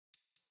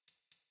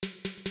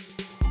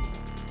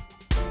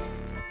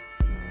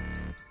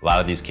A lot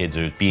of these kids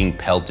are being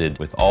pelted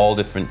with all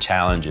different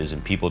challenges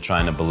and people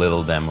trying to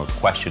belittle them or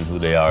question who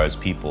they are as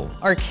people.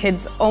 Our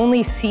kids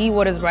only see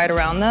what is right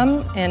around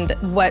them, and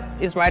what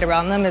is right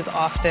around them is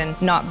often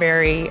not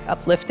very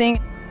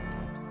uplifting.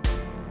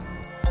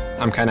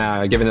 I'm kind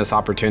of given this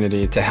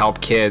opportunity to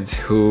help kids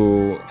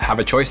who have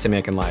a choice to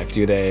make in life.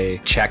 Do they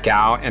check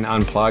out and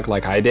unplug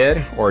like I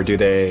did, or do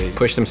they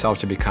push themselves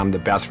to become the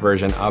best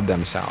version of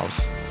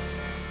themselves?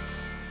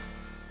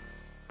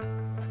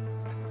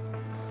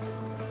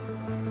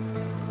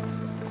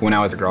 When I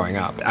was growing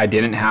up, I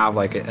didn't have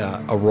like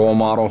a role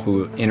model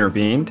who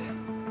intervened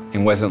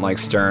and wasn't like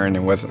stern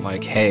and wasn't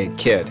like, hey,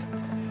 kid,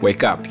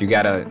 wake up, you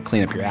gotta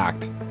clean up your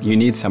act. You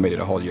need somebody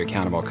to hold you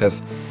accountable, because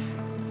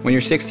when you're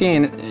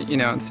 16, you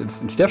know,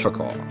 it's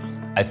difficult.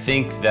 I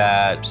think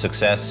that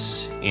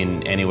success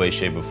in any way,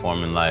 shape, or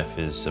form in life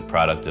is a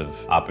product of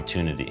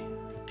opportunity.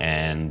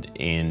 And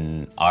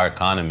in our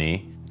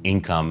economy,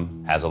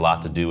 income has a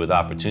lot to do with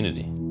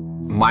opportunity.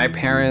 My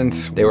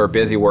parents, they were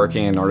busy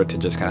working in order to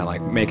just kind of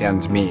like make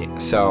ends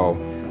meet. So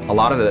a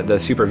lot of the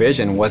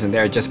supervision wasn't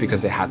there just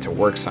because they had to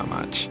work so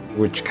much,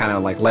 which kind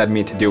of like led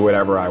me to do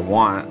whatever I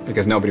want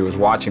because nobody was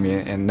watching me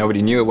and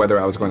nobody knew whether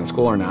I was going to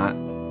school or not.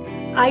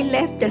 I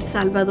left El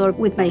Salvador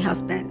with my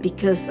husband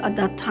because at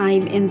that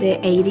time in the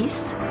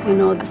 80s, you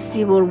know, the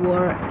Civil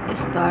War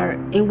started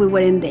and we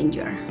were in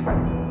danger.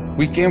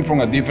 We came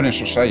from a different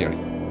society.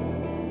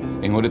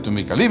 In order to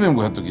make a living,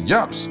 we had to get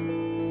jobs.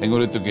 In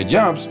order to get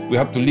jobs, we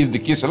had to leave the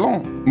kids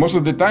alone. Most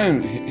of the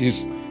time,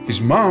 his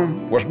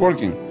mom was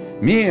working.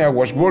 Me, I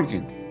was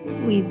working.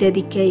 We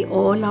dedicate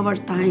all our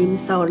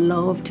times, our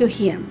love to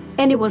him.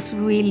 And it was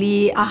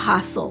really a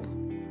hassle.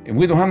 And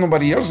we don't have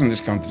nobody else in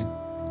this country.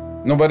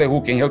 Nobody who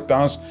can help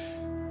us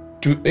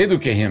to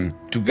educate him,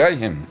 to guide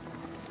him.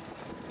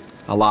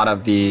 A lot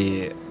of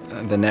the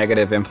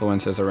negative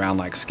influences around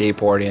like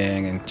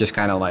skateboarding and just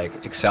kind of like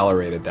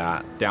accelerated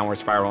that downward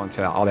spiral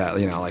into all that,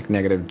 you know, like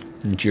negative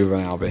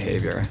juvenile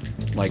behavior.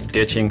 Like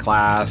ditching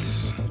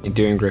class,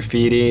 doing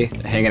graffiti,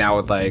 hanging out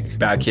with like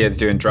bad kids,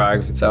 doing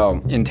drugs.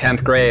 So in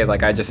 10th grade,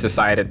 like I just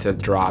decided to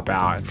drop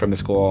out from the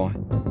school.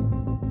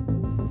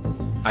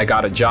 I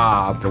got a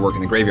job to work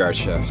in the graveyard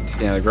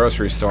shift in a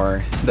grocery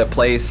store. The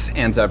place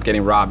ends up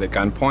getting robbed at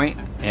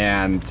gunpoint.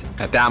 And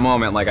at that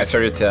moment, like I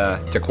started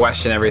to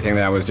question everything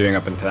that I was doing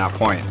up until that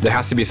point. There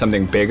has to be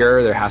something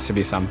bigger. There has to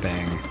be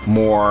something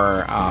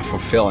more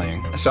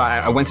fulfilling. So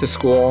I went to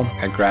school.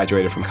 I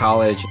graduated from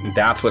college.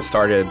 That's what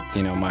started,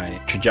 you know, my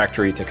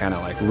trajectory to kind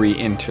of like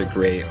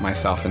reintegrate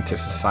myself into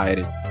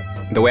society.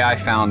 The way I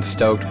found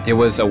Stoked, it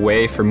was a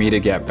way for me to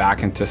get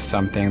back into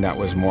something that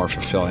was more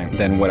fulfilling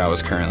than what I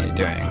was currently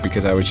doing,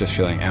 because I was just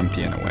feeling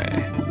empty in a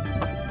way.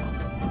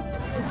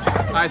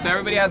 All right, so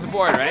everybody has a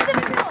board, right?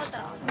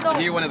 You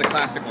need one of the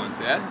classic ones,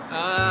 yeah?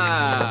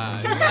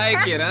 Ah, you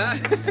like it,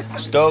 huh?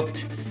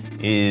 Stoked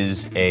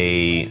is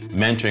a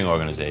mentoring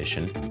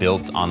organization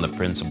built on the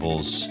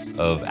principles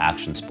of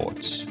action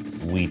sports.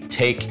 We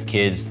take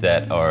kids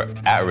that are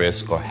at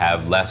risk or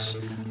have less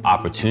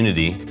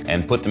opportunity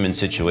and put them in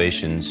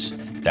situations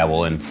that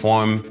will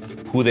inform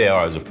who they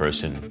are as a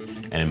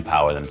person and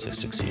empower them to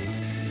succeed.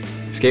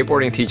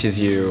 Skateboarding teaches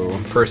you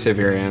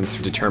perseverance,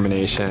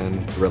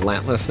 determination,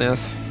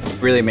 relentlessness.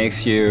 It really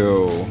makes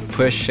you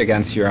push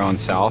against your own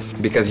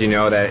self because you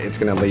know that it's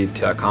going to lead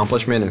to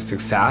accomplishment and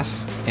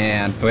success.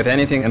 And with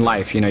anything in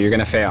life, you know, you're going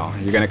to fail.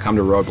 You're going to come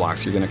to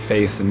roadblocks. You're going to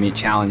face and meet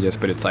challenges,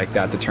 but it's like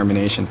that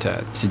determination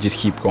to just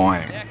keep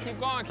going. Yeah, keep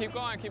going, keep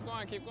going, keep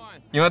going, keep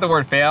going. You know what the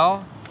word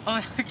fail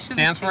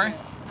stands for?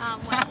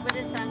 What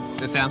is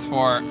that? It stands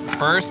for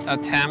first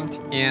attempt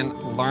in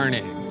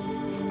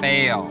learning.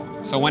 Fail.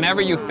 So whenever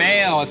you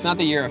fail, it's not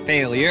that you're a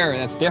failure,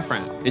 that's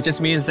different. It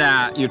just means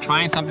that you're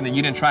trying something that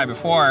you didn't try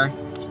before,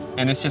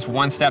 and it's just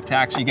one step to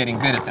actually getting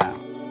good at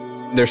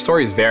that. Their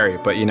stories vary,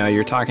 but you know,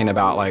 you're talking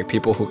about like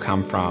people who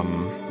come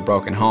from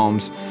broken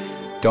homes,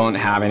 don't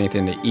have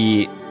anything to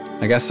eat.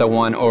 I guess the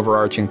one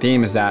overarching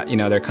theme is that, you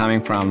know, they're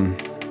coming from,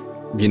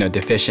 you know,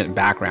 deficient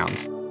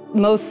backgrounds.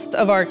 Most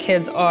of our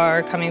kids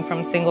are coming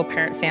from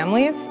single-parent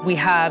families. We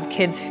have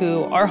kids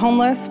who are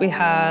homeless. We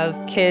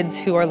have kids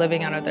who are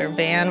living out of their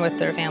van with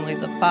their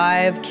families of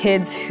 5.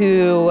 Kids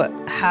who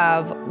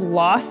have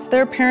lost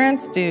their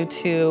parents due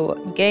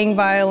to gang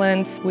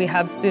violence. We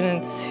have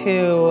students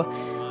who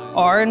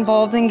are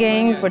involved in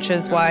gangs, which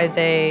is why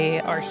they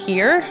are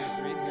here.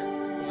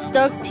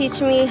 Stoke teach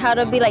me how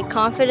to be like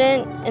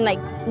confident and like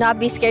not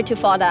be scared to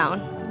fall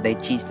down. They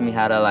teach me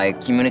how to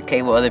like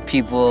communicate with other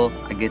people.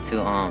 I get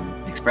to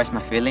express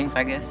my feelings,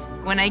 I guess.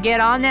 When I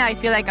get on there, I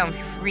feel like I'm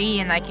free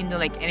and I can do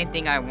like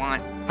anything I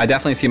want. I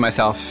definitely see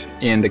myself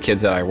in the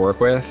kids that I work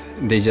with.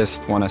 They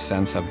just want a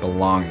sense of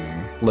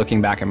belonging.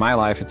 Looking back at my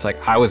life, it's like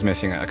I was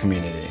missing a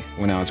community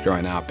when I was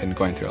growing up and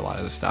going through a lot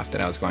of the stuff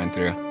that I was going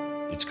through.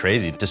 It's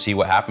crazy to see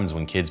what happens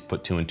when kids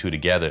put 2 and 2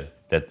 together,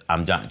 that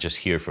I'm not just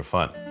here for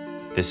fun.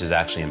 This is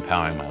actually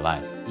empowering my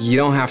life. You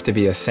don't have to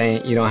be a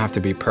saint, you don't have to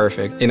be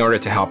perfect in order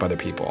to help other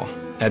people.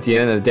 At the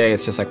end of the day,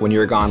 it's just like when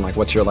you're gone, like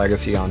what's your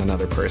legacy on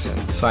another person?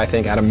 So I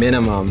think at a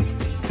minimum,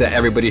 that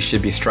everybody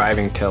should be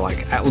striving to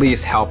like at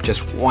least help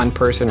just one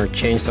person or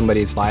change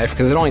somebody's life,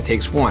 because it only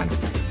takes one.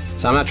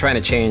 So I'm not trying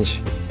to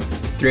change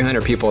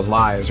 300 people's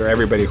lives or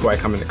everybody who I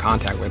come into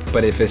contact with,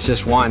 but if it's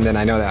just one, then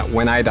I know that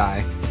when I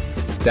die,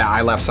 that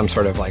I left some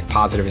sort of like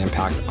positive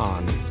impact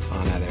on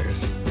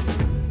others.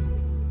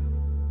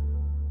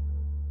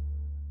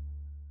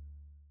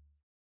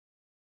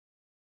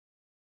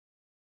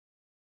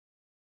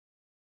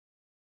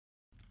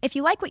 If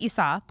you like what you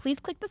saw, please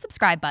click the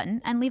subscribe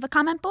button and leave a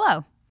comment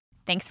below.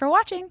 Thanks for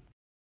watching.